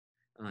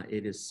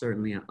It is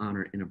certainly an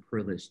honor and a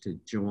privilege to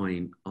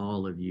join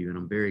all of you, and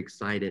I'm very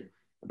excited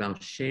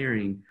about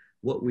sharing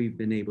what we've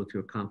been able to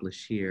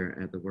accomplish here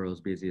at the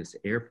world's busiest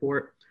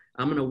airport.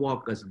 I'm going to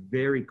walk us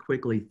very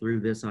quickly through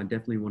this. I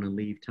definitely want to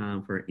leave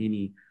time for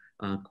any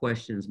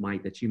questions,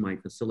 Mike, that you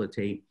might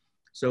facilitate.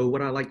 So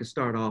what I'd like to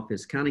start off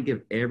is kind of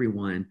give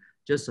everyone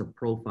just a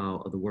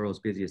profile of the world's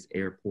busiest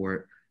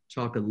airport,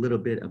 talk a little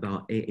bit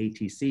about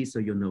AATC so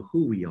you'll know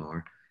who we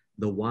are,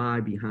 the why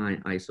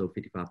behind ISO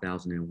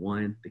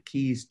 55001, the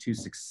keys to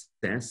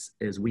success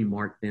as we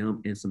mark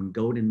them, and some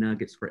golden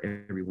nuggets for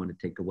everyone to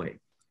take away.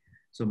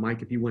 So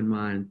Mike, if you wouldn't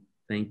mind,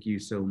 thank you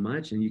so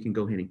much. And you can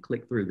go ahead and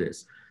click through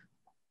this.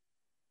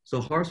 So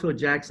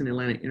Hartsfield-Jackson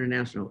Atlanta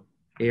International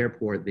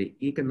Airport, the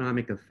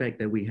economic effect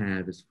that we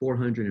have is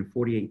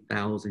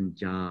 448,000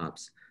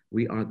 jobs.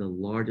 We are the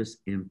largest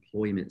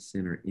employment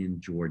center in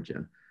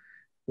Georgia.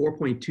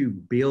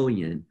 4.2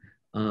 billion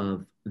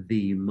of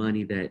the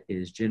money that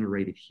is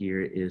generated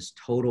here is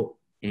total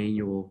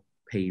annual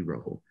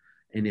payroll.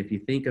 And if you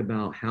think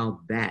about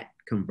how that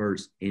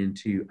converts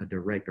into a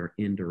direct or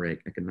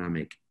indirect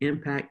economic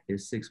impact,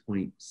 is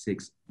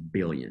 6.6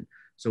 billion.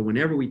 So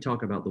whenever we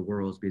talk about the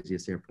world's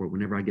busiest airport,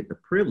 whenever I get the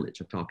privilege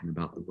of talking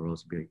about the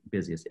world's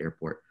busiest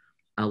airport,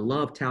 I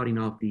love touting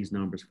off these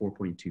numbers,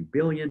 4.2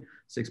 billion,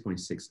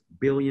 6.6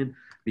 billion,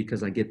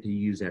 because I get to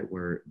use that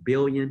word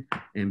billion.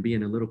 And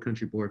being a little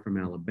country boy from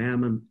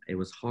Alabama, it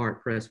was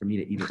hard pressed for me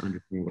to even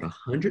understand what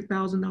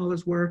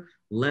 $100,000 were.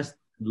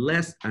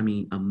 I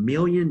mean, a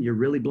million, you're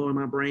really blowing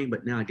my brain,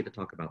 but now I get to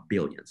talk about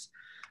billions.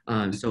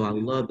 So I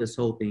love this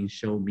whole thing,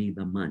 show me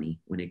the money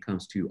when it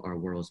comes to our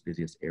world's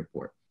busiest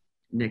airport.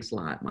 Next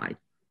slide, Mike.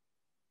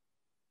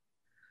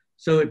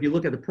 So if you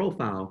look at the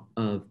profile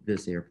of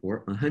this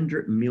airport,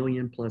 100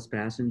 million plus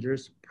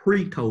passengers,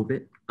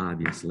 pre-COVID,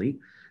 obviously.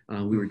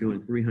 We were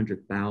doing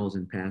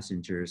 300,000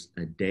 passengers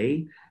a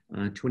day,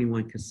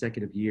 21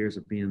 consecutive years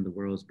of being the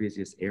world's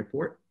busiest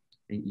airport,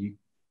 and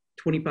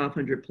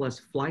 2,500 plus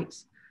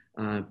flights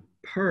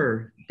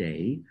per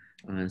day,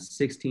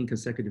 16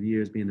 consecutive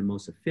years being the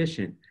most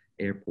efficient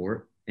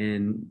airport.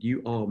 And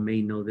you all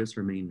may know this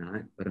or may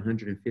not, but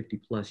 150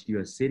 plus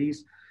US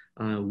cities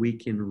we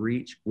can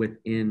reach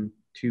within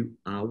 2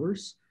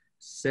 hours,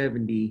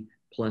 70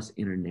 plus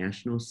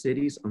international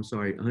cities.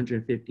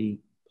 150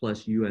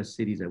 plus US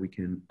cities that we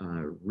can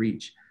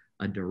reach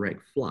a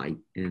direct flight,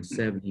 and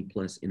 70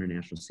 plus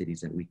international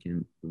cities that we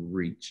can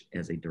reach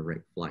as a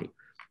direct flight.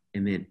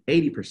 And then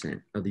 80%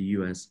 of the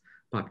US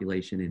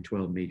population in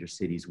 12 major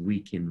cities we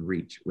can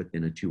reach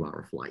within a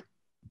 2-hour flight.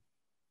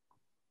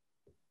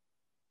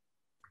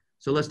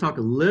 So let's talk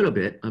a little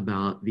bit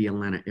about the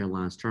Atlanta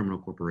Airlines Terminal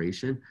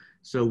Corporation.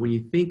 So when you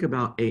think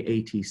about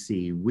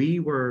AATC, we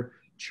were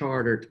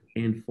chartered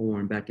and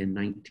formed back in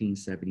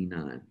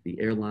 1979. The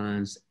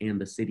airlines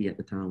and the city at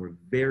the time were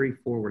very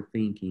forward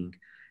thinking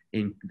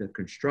in the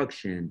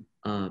construction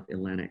of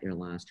Atlanta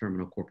Airlines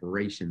Terminal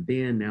Corporation.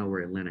 Now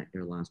we're Atlanta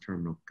Airlines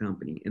Terminal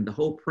Company. And the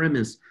whole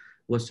premise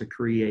was to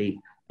create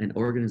an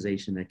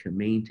organization that could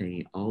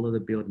maintain all of the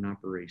building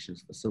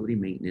operations, facility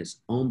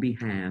maintenance on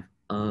behalf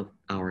of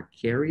our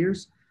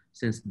carriers,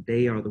 since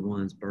they are the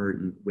ones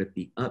burdened with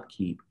the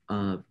upkeep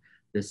of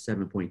this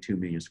 7.2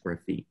 million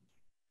square feet.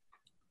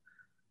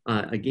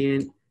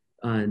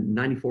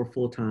 94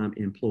 full-time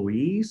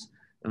employees,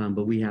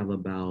 but we have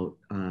about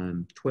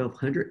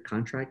 1,200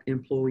 contract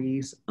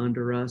employees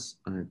under us.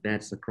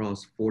 That's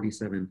across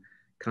 47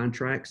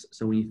 contracts.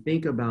 So when you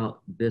think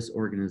about this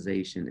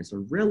organization, it's a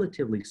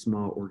relatively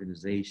small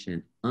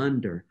organization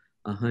under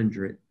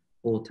 100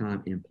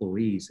 full-time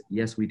employees.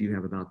 Yes, we do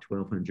have about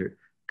 1,200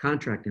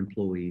 contract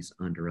employees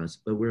under us,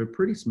 but we're a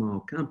pretty small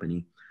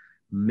company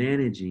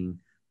managing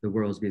the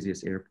world's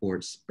busiest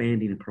airport,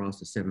 spanning across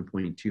the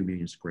 7.2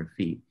 million square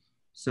feet,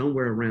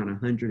 somewhere around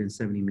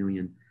 $170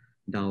 million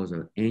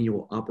of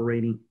annual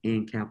operating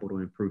and capital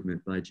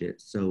improvement budget.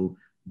 So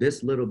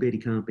this little bitty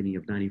company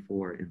of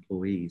 94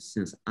 employees,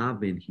 since I've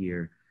been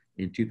here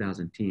in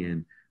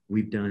 2010,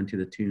 we've done to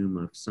the tune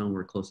of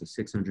somewhere close to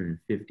 $650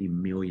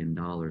 million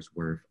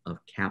worth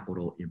of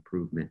capital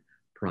improvement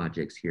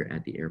projects here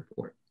at the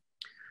airport.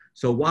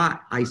 So why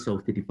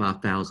ISO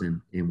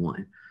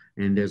 55001?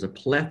 And there's a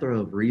plethora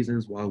of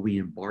reasons why we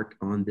embarked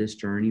on this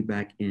journey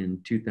back in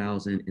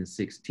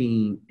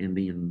 2016 and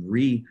then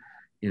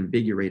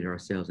reinvigorated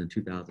ourselves in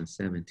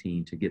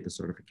 2017 to get the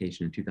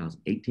certification in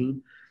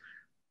 2018.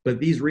 But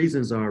these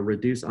reasons are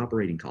reduce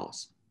operating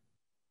costs,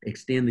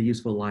 extend the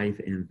useful life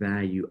and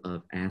value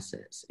of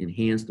assets,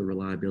 enhance the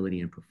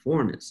reliability and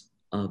performance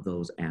of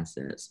those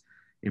assets,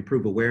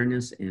 improve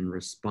awareness and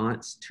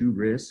response to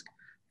risk,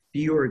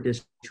 fewer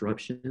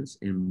disruptions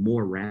and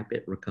more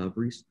rapid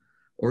recoveries,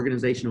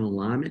 organizational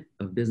alignment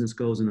of business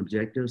goals and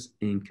objectives,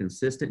 and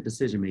consistent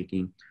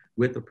decision-making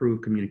with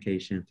approved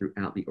communication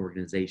throughout the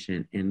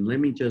organization. And let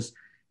me just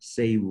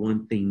say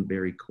one thing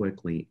very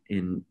quickly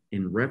in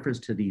reference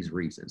to these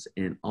reasons.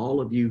 And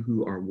all of you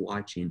who are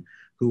watching,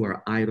 who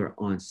are either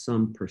on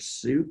some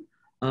pursuit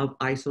of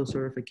ISO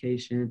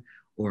certification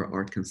or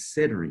are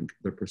considering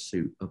the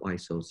pursuit of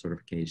ISO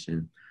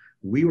certification,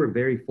 We were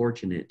very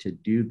fortunate to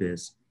do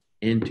this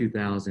in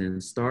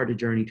 2000, started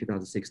journey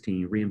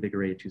 2016,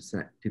 reinvigorated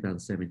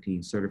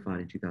 2017,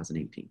 certified in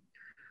 2018.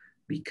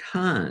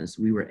 Because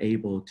we were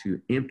able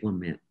to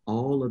implement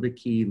all of the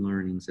key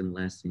learnings and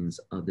lessons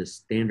of this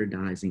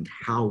standardizing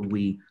how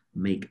we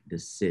make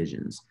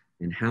decisions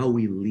and how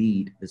we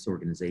lead this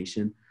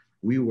organization,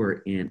 we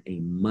were in a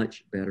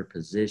much better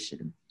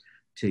position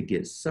to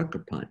get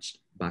sucker punched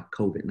by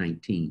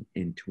COVID-19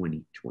 in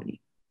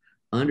 2020.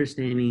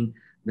 Understanding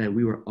that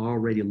we were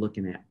already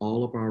looking at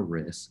all of our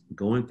risks,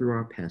 going through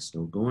our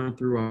PESTO, going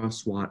through our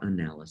SWOT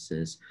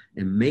analysis,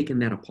 and making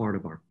that a part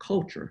of our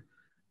culture.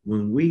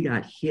 When we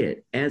got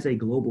hit as a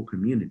global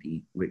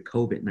community with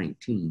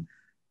COVID-19,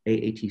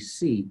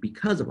 AATC,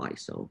 because of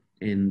ISO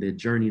and the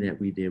journey that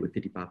we did with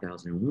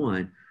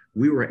 55,001,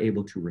 we were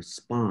able to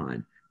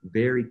respond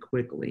very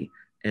quickly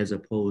as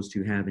opposed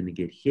to having to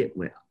get hit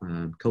with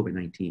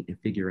COVID-19 and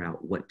figure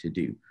out what to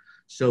do.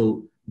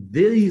 So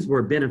these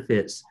were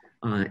benefits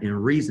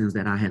and reasons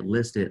that I had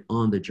listed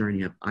on the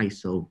journey of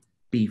ISO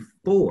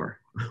before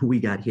we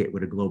got hit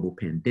with a global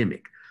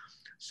pandemic.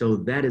 So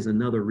that is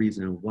another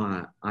reason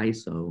why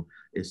ISO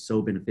is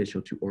so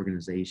beneficial to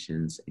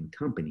organizations and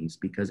companies,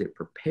 because it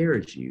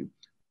prepares you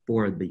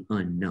for the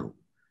unknown.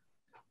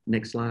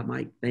 Next slide,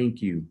 Mike.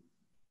 Thank you.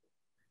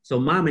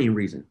 So my main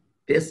reason,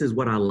 this is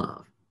what I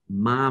love.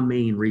 My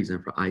main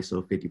reason for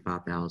ISO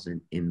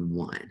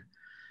 55001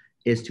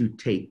 is to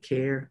take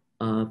care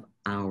of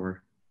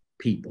our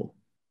people.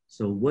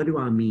 So what do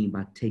I mean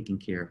by taking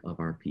care of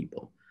our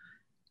people?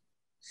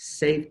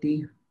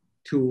 Safety,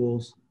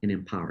 tools, and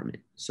empowerment.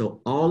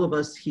 So all of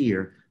us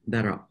here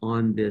that are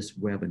on this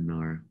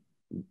webinar,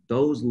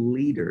 those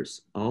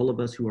leaders, all of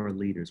us who are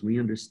leaders, we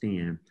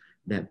understand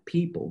that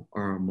people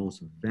are our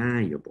most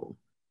valuable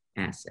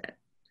asset.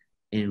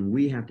 And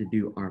we have to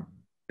do our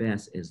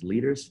best as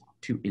leaders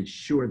to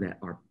ensure that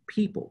our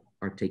people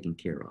are taken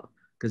care of.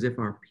 Because if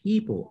our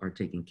people are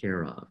taken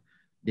care of,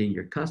 then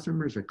your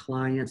customers or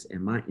clients,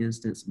 in my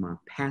instance, my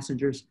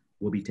passengers,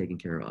 will be taken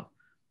care of.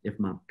 If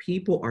my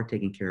people are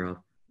taken care of,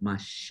 my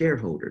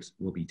shareholders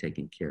will be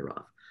taken care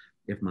of.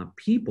 If my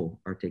people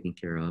are taken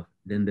care of,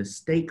 then the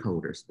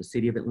stakeholders, the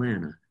City of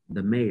Atlanta,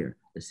 the mayor,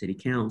 the City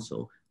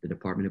Council, the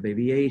Department of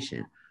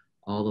Aviation,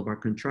 all of our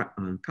contract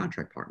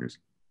partners,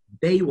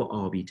 they will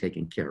all be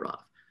taken care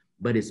of.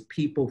 But it's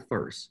people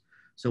first.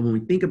 So when we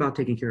think about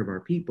taking care of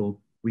our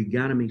people, we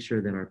got to make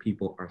sure that our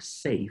people are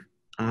safe,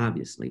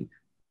 obviously,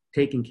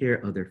 taking care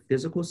of their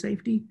physical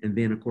safety, and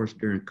then, of course,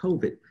 during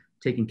COVID,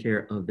 taking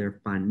care of their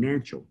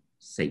financial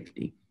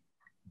safety.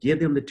 Give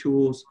them the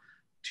tools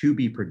to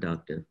be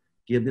productive,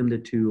 give them the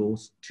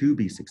tools to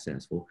be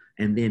successful,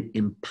 and then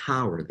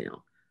empower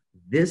them.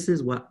 This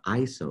is what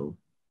ISO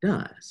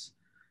does.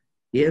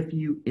 If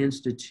you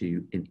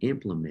institute and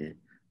implement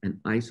an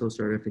ISO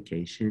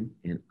certification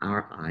in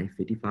RI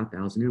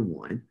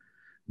 55001,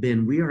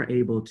 then we are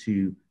able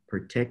to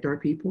protect our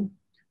people,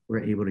 we're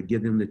able to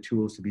give them the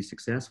tools to be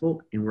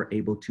successful, and we're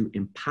able to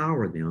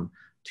empower them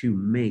to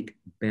make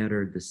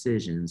better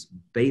decisions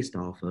based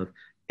off of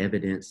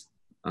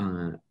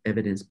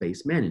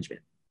evidence-based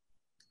management.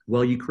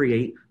 Well, you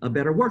create a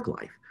better work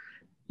life.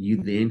 You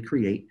then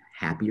create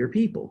happier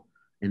people.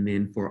 And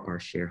then for our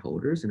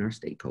shareholders and our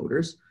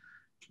stakeholders,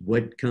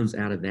 what comes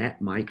out of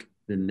that, Mike,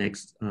 the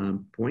next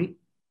point,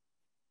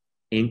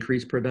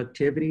 increased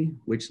productivity,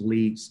 which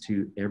leads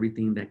to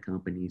everything that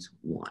companies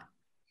want.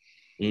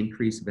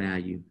 Increased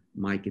value.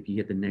 Mike, if you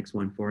hit the next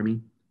one for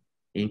me,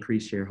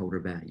 increased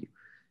shareholder value.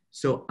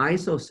 So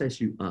ISO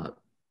sets you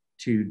up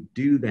to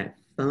do that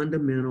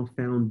fundamental,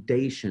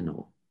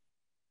 foundational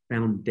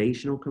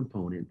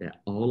component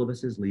that all of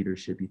us as leaders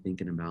should be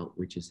thinking about,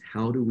 which is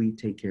how do we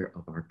take care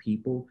of our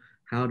people?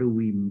 How do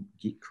we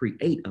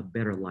create a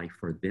better life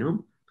for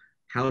them?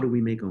 How do we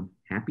make them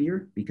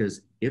happier?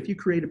 Because if you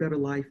create a better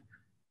life,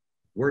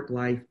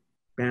 work-life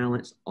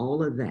balance,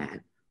 all of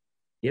that,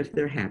 if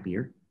they're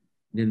happier,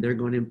 then they're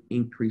going to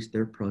increase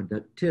their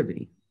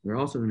productivity. They're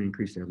also going to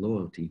increase their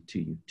loyalty to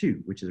you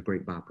too, which is a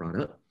great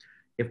byproduct.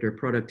 If their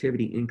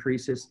productivity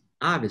increases,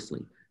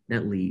 obviously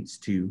that leads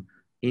to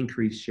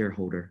increased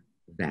shareholder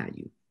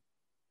value.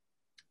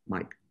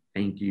 Mike,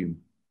 thank you.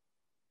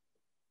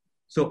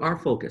 So our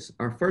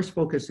first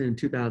focus in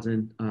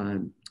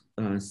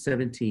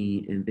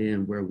 2017, and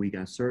then where we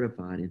got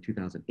certified in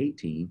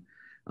 2018,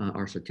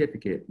 our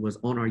certificate was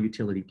on our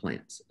utility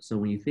plants. So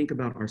when you think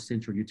about our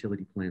central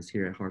utility plants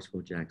here at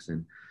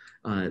Hartsfield-Jackson,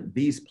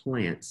 these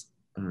plants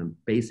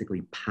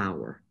basically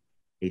power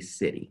a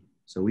city.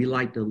 So we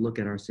like to look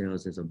at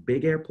ourselves as a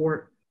big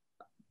airport,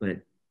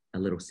 but a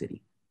little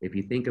city. If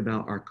you think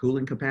about our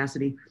cooling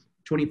capacity,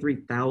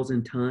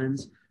 23,000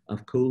 tons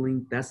of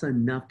cooling, that's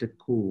enough to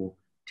cool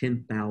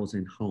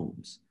 10,000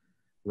 homes.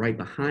 Right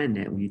behind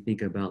that, when you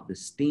think about the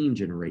steam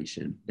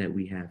generation that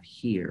we have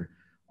here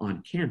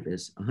on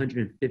campus,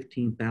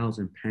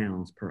 115,000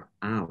 pounds per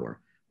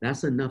hour.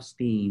 That's enough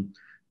steam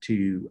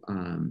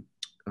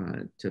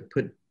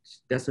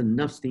that's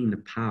enough steam to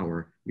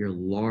power your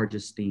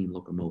largest steam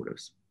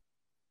locomotives.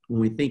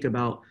 When we think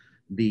about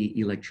The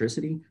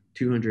electricity,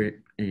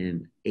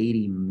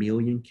 280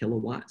 million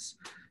kilowatts.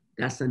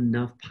 That's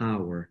enough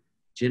power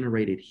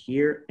generated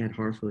here at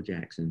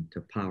Hartsville-Jackson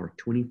to power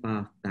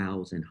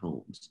 25,000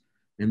 homes.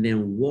 And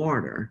then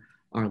water,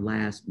 our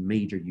last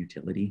major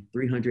utility,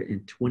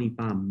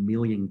 325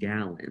 million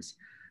gallons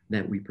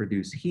that we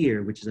produce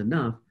here, which is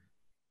enough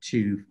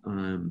to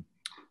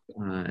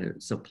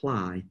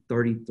supply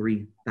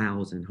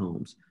 33,000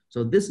 homes.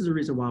 So this is the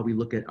reason why we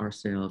look at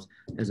ourselves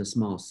as a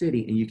small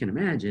city. And you can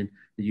imagine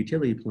the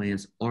utility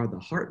plants are the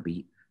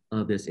heartbeat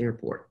of this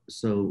airport.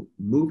 So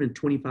moving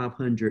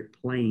 2,500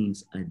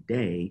 planes a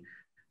day,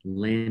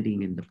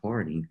 landing and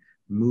departing,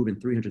 moving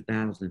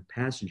 300,000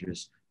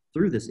 passengers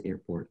through this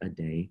airport a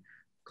day,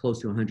 close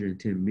to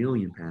 110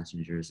 million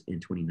passengers in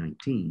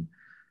 2019.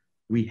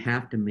 We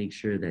have to make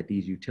sure that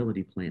these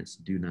utility plants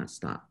do not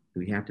stop.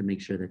 We have to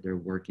make sure that they're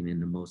working in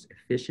the most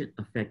efficient,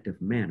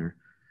 effective manner,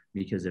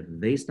 because if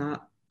they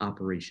stop,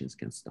 operations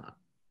can stop.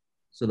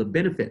 So the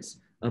benefits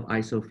of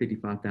ISO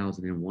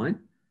 55001,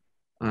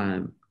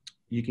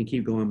 you can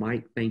keep going,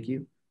 Mike, thank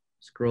you.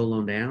 Scroll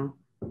on down.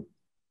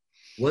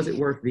 Was it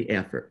worth the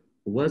effort?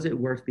 Was it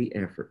worth the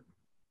effort?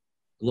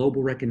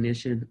 Global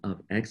recognition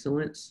of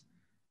excellence,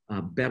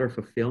 better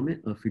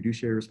fulfillment of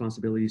fiduciary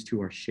responsibilities to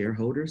our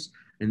shareholders.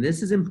 And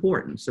this is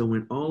important. So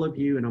when all of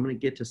you, and I'm going to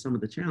get to some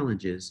of the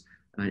challenges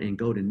and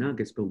go to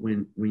nuggets, but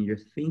when you're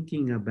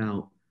thinking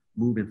about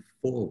moving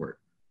forward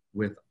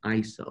with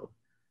ISO,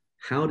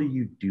 how do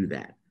you do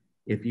that?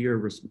 If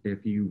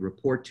you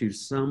report to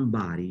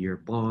somebody, your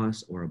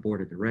boss or a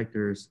board of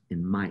directors,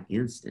 in my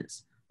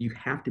instance, you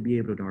have to be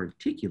able to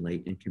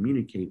articulate and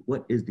communicate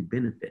what is the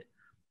benefit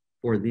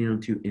for them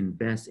to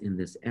invest in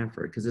this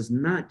effort. Because it's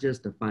not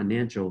just a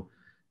financial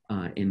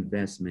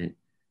investment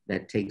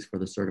that takes for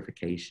the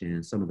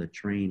certification, some of the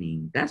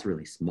training. That's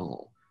really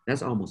small.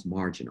 That's almost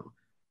marginal.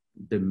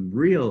 The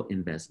real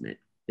investment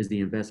is the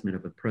investment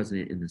of a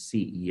president and the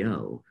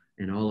CEO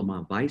and all of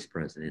my vice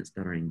presidents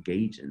that are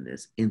engaged in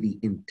this, and the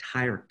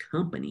entire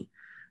company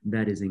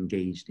that is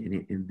engaged in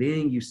it. And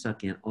then you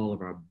suck in all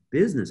of our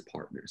business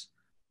partners.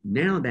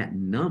 Now that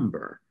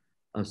number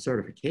of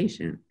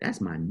certification, that's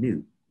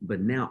minute,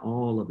 but now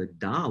all of the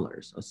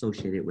dollars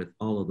associated with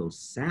all of those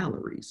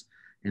salaries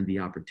and the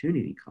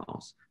opportunity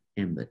costs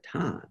and the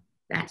time,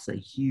 that's a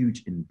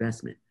huge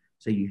investment.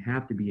 So you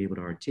have to be able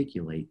to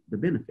articulate the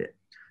benefit.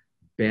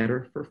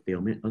 Better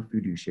fulfillment of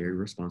fiduciary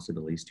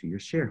responsibilities to your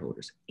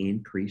shareholders,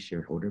 increase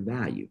shareholder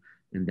value.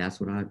 And that's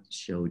what I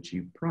showed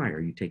you prior.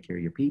 You take care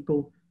of your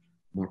people,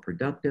 more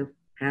productive,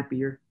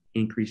 happier,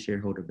 increase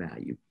shareholder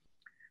value.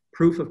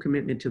 Proof of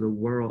commitment to the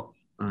world,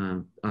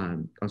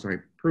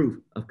 proof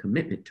of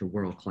commitment to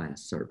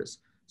world-class service.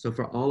 So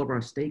for all of our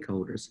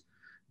stakeholders,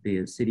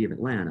 the City of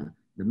Atlanta,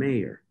 the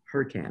mayor,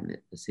 her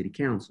cabinet, the City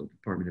Council,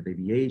 Department of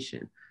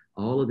Aviation,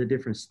 all of the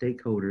different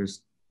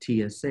stakeholders,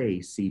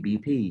 TSA,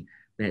 CBP,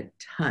 that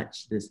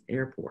touch this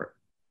airport,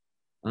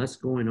 us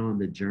going on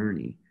the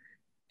journey,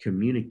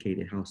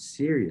 communicated how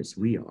serious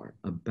we are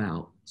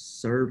about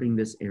serving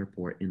this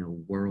airport in a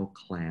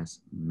world-class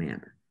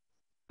manner.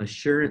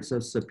 Assurance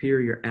of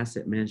superior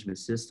asset management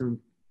system,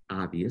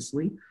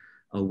 obviously,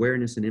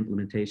 awareness and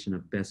implementation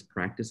of best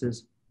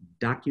practices,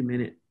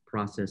 documented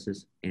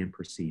processes and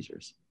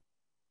procedures.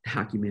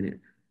 Documented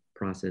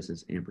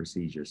processes and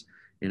procedures.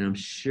 And I'm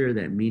sure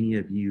that many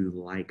of you,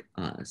 like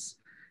us,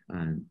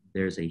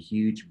 there's a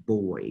huge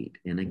void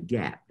and a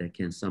gap that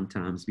can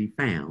sometimes be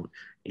found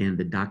in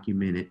the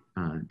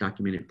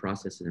documented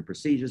processes and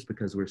procedures,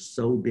 because we're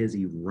so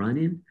busy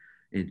running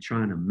and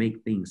trying to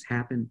make things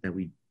happen that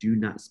we do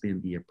not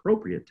spend the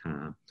appropriate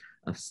time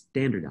of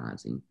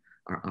standardizing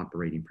our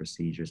operating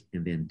procedures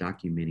and then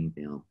documenting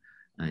them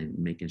and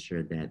making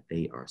sure that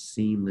they are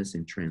seamless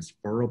and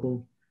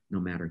transferable no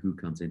matter who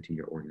comes into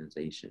your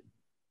organization.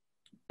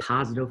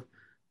 Positive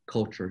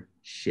culture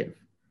shift.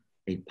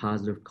 A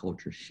positive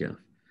culture shift.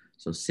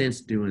 So since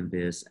doing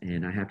this,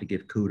 and I have to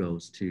give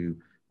kudos to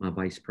my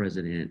Vice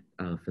President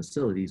of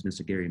Facilities,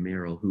 Mr. Gary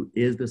Merrill, who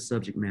is the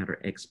subject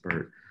matter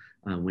expert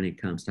when it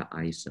comes to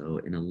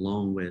ISO, and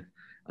along with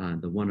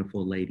the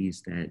wonderful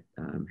ladies that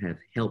have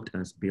helped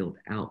us build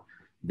out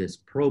this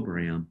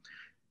program,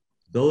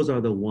 those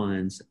are the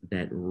ones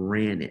that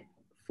ran it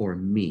for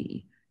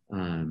me.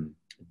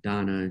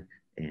 Donna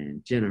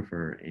and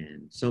Jennifer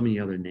and so many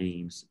other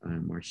names,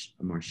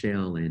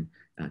 Marshall and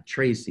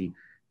Tracy,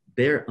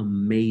 they're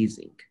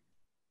amazing.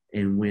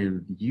 And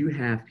when you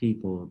have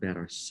people that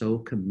are so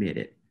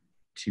committed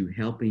to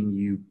helping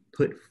you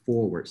put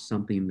forward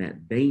something that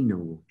they know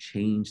will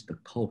change the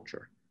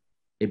culture,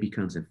 it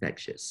becomes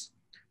infectious.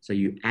 So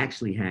you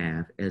actually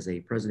have, as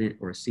a president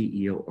or a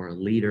CEO or a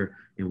leader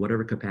in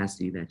whatever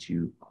capacity that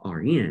you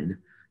are in,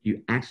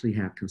 you actually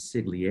have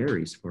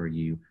consigliaries for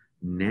you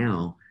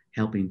now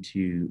helping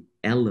to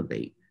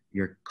elevate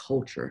your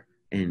culture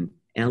and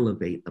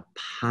elevate the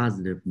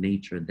positive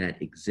nature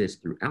that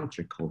exists throughout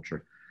your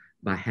culture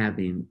by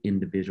having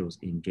individuals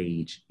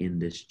engage in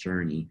this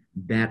journey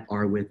that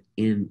are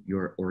within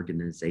your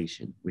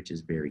organization, which is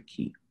very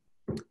key.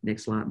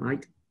 Next slide,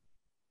 Mike.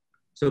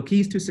 So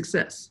keys to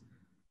success.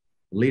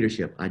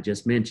 Leadership, I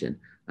just mentioned.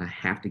 I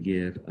have to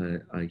give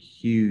a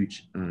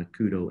huge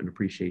kudo and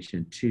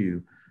appreciation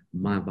to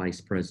my vice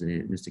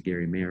president, Mr.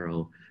 Gary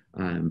Merrill,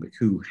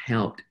 who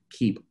helped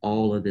keep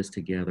all of this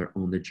together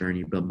on the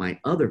journey. But my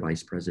other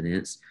vice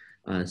presidents,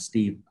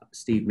 Steve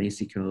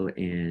Masico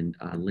and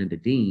Linda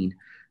Dean,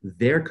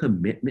 their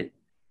commitment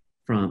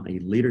from a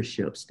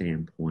leadership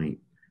standpoint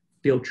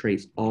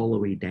filtrates all the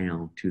way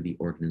down to the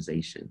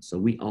organization. So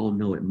we all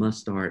know it must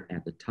start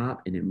at the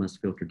top and it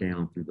must filter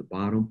down through the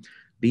bottom.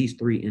 These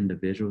three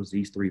individuals,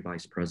 these three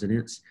vice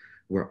presidents,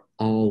 were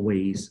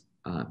always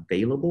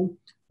available.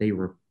 They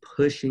were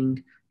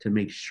pushing to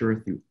make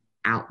sure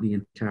throughout the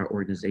entire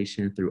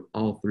organization, through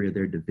all three of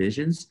their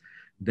divisions,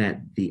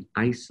 that the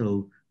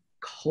ISO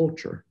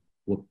culture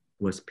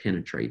was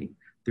penetrating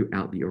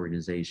throughout the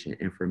organization.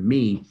 And for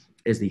me,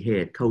 as the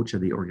head coach of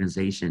the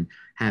organization,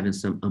 having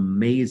some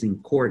amazing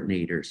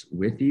coordinators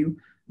with you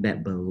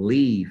that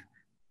believe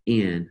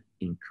in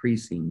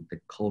increasing the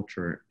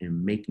culture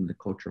and making the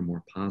culture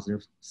more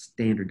positive,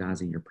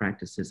 standardizing your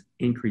practices,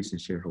 increasing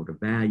shareholder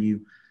value,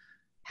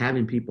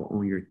 having people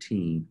on your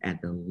team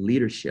at the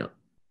leadership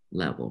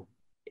level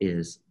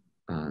is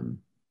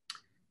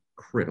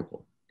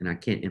critical. And I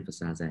can't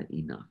emphasize that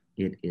enough.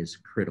 It is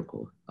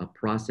critical. A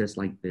process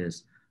like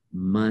this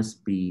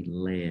must be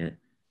led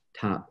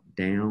top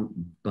down,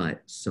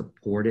 but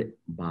supported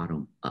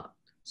bottom up.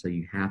 So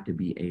you have to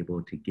be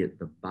able to get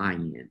the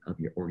buy-in of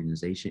your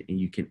organization, and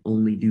you can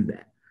only do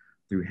that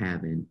through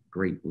having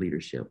great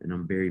leadership. And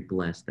I'm very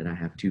blessed that I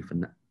have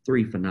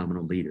three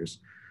phenomenal leaders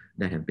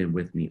that have been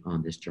with me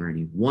on this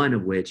journey. One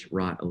of which,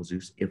 Rod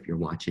Ozus, if you're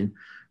watching,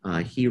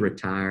 he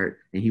retired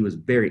and he was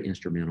very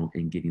instrumental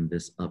in getting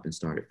this up and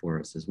started for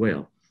us as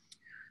well.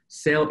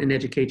 Sell and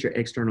educate your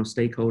external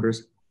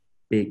stakeholders,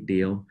 big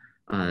deal.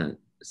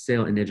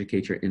 Sell and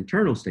educate your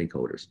internal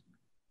stakeholders.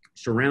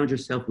 Surround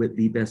yourself with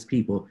the best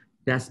people.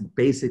 That's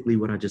basically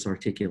what I just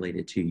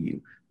articulated to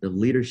you. The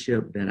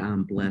leadership that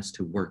I'm blessed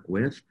to work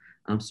with,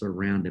 I'm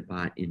surrounded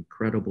by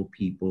incredible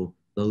people,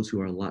 those who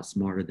are a lot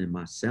smarter than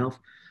myself.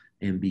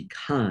 And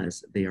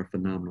because they are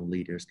phenomenal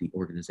leaders, the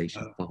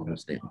organization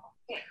follows them.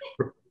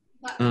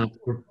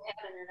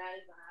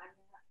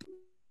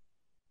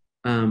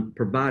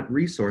 Provide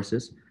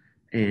resources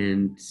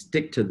and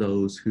stick to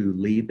those who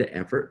lead the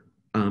effort.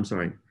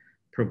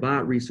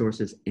 Provide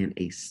resources and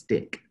a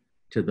stick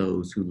to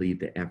those who lead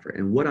the effort.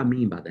 And what I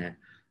mean by that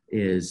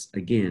is,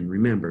 again,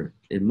 remember,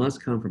 it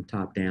must come from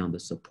top down, the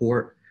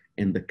support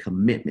and the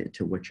commitment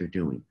to what you're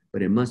doing,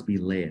 but it must be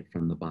led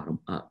from the bottom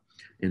up.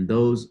 And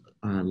those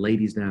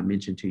ladies that I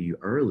mentioned to you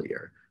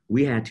earlier,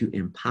 we had to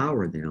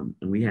empower them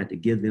and we had to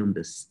give them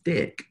the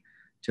stick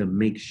to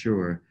make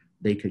sure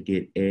they could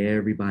get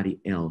everybody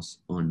else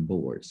on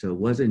board. So it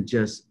wasn't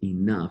just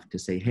enough to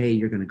say, hey,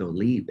 you're going to go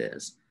lead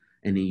this,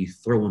 and then you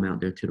throw them out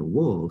there to the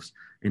wolves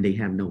and they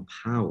have no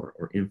power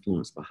or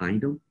influence behind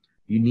them.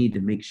 You need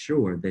to make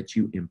sure that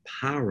you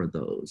empower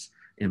those.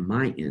 In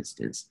my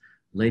instance,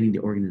 letting the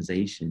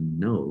organization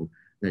know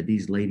that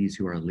these ladies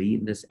who are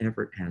leading this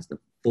effort has the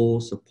full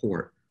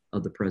support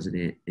of the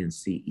president and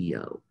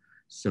CEO.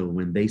 So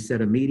when they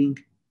set a meeting,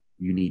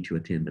 you need to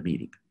attend the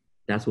meeting.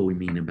 That's what we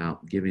mean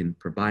about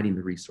providing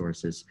the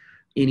resources,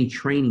 any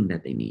training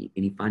that they need,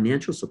 any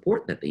financial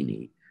support that they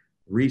need,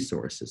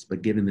 resources,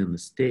 but giving them the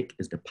stick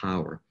is the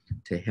power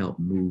to help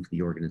move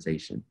the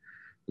organization.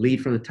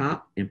 Lead from the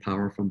top,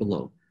 empower from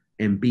below,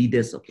 and be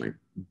disciplined.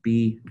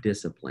 Be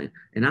disciplined.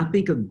 And I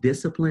think of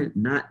discipline,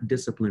 not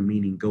discipline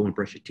meaning go and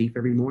brush your teeth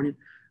every morning.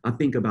 I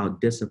think about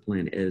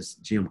discipline as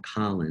Jim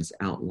Collins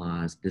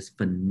outlines this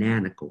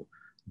fanatical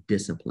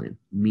discipline,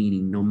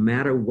 meaning no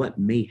matter what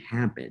may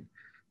happen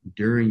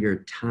during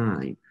your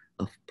time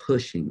of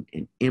pushing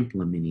and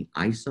implementing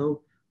ISO,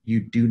 you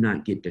do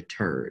not get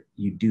deterred.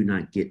 You do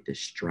not get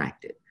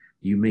distracted.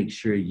 You make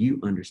sure you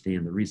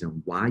understand the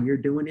reason why you're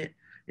doing it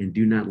and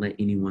do not let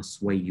anyone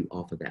sway you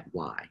off of that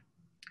why.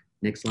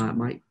 Next slide,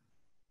 Mike.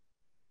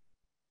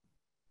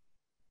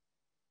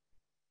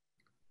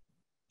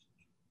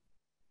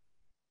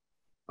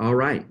 All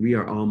right, we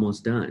are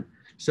almost done.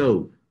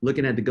 So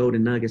looking at the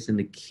golden nuggets and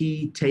the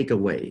key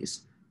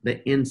takeaways,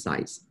 the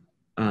insights.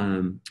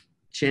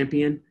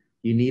 Champion,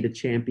 you need a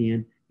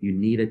champion, you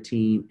need a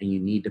team, and you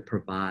need to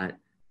provide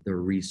the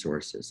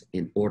resources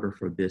in order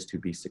for this to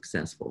be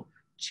successful.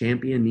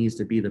 Champion needs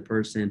to be the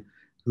person,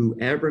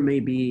 whoever may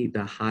be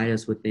the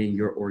highest within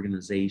your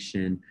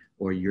organization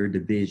or your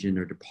division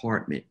or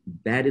department,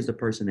 that is the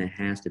person that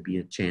has to be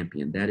a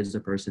champion. That is the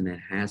person that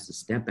has to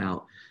step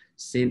out,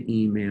 send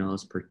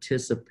emails,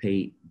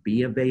 participate,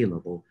 be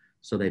available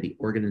so that the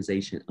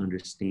organization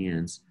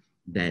understands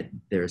that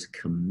there's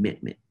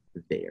commitment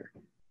there.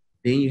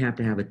 Then you have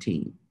to have a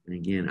team. And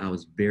again, I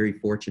was very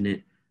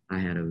fortunate. I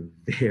had a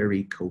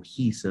very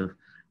cohesive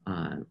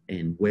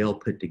and well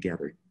put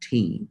together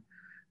team.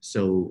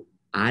 So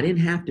I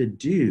didn't have to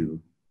do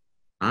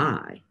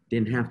a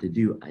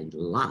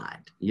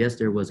lot. Yes,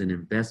 there was an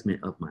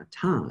investment of my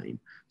time,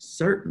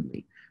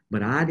 certainly,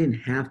 but I didn't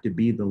have to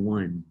be the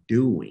one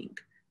doing.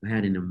 I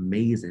had an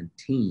amazing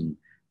team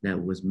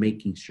that was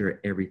making sure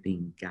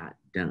everything got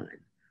done.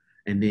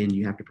 And then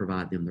you have to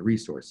provide them the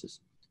resources.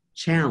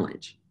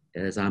 Challenge,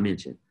 as I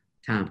mentioned,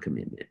 time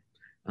commitment.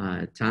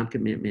 Time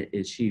commitment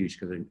is huge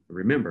because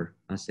remember,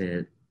 I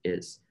said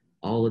it's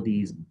all of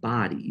these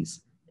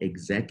bodies,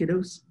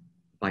 executives,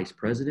 vice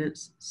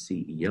presidents,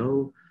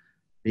 CEO,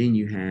 then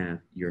you have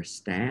your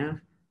staff,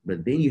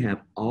 but then you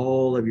have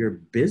all of your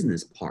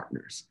business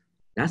partners.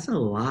 That's a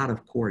lot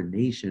of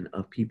coordination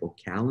of people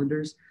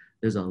calendars.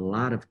 There's a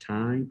lot of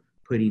time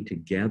putting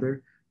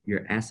together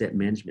your asset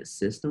management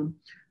system.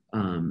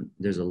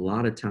 There's a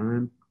lot of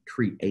time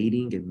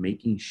creating and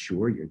making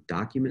sure your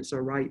documents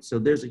are right. So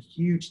there's a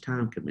huge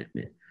time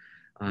commitment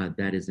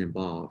that is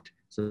involved.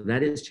 So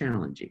that is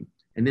challenging.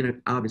 And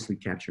then obviously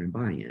capturing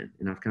buy-in.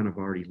 And I've kind of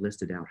already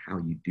listed out how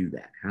you do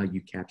that, how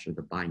you capture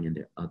the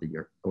buy-in of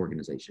your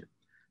organization.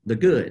 The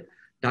good,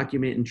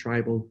 documenting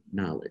tribal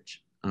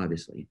knowledge,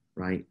 obviously,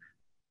 right?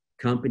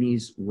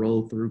 Companies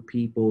roll through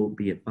people,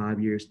 be it 5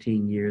 years,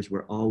 10 years.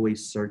 We're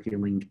always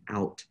circling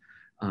out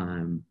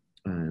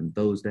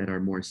those that are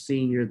more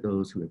senior,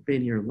 those who have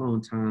been here a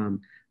long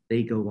time.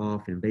 They go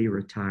off and they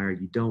retire.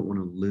 You don't want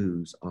to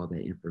lose all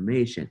that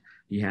information.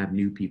 You have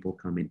new people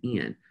coming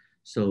in.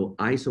 So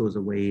ISO is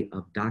a way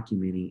of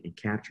documenting and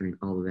capturing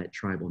all of that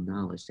tribal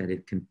knowledge that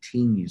it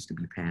continues to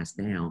be passed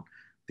down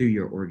through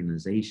your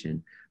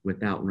organization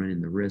without running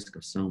the risk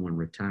of someone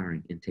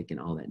retiring and taking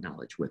all that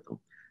knowledge with them.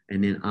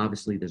 And then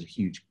obviously there's a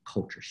huge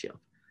culture shift.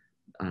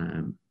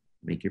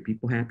 Make your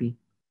people happy.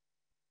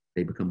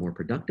 They become more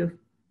productive.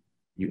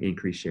 You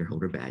increase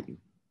shareholder value.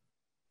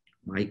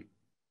 Mike?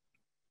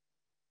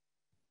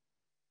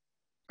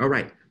 All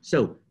right.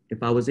 So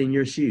if I was in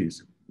your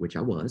shoes, which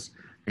I was,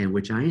 and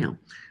which I am,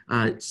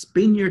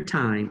 spend your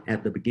time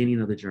at the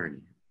beginning of the journey,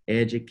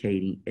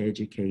 educating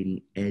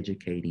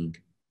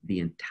the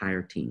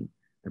entire team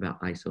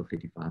about ISO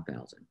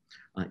 55000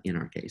 in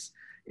our case.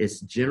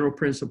 It's general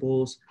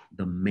principles,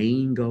 the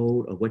main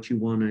goal of what you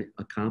want to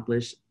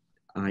accomplish,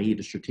 i.e.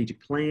 the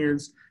strategic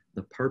plans,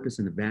 the purpose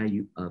and the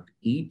value of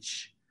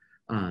each,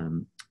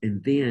 and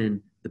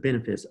then the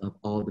benefits of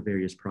all the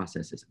various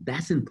processes.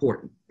 That's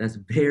important. That's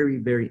very,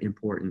 very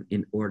important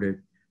in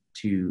order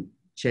to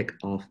check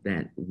off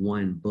that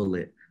one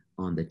bullet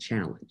on the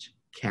challenge,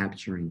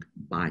 capturing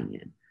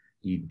buy-in.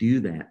 You do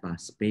that by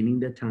spending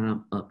the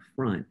time up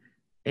front,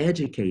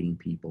 educating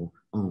people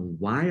on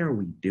why are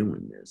we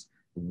doing this?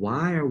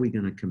 Why are we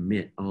going to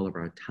commit all of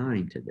our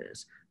time to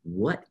this?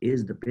 What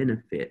is the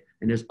benefit?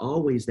 And there's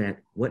always that,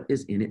 what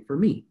is in it for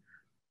me?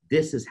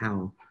 This is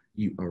how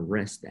you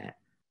arrest that,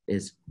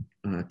 is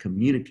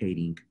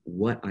communicating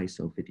what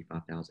ISO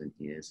 55000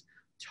 is,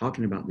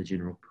 talking about the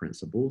general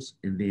principles,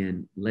 and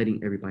then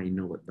letting everybody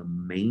know what the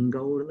main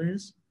goal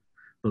is,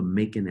 but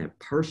making that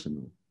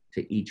personal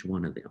to each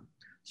one of them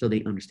so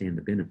they understand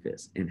the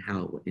benefits and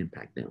how it will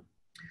impact them.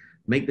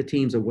 Make the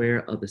teams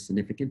aware of the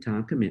significant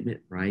time commitment,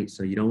 right?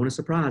 So you don't want to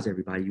surprise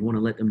everybody. You want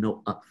to let them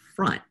know up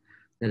front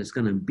that it's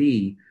going to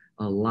be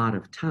a lot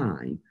of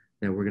time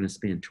that we're going to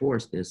spend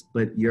towards this,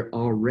 but you're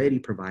already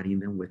providing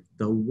them with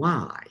the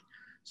why.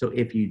 So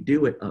if you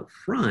do it up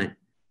front,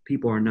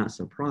 people are not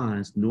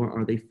surprised, nor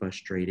are they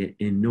frustrated,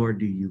 and nor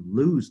do you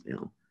lose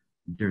them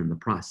during the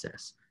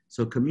process.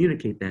 So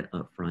communicate that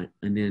up front.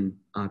 And then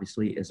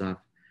obviously, as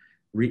I've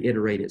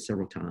reiterated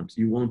several times,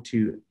 you want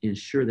to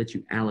ensure that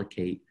you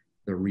allocate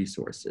the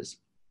resources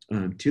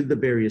to the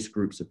various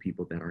groups of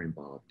people that are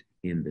involved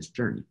in this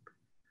journey.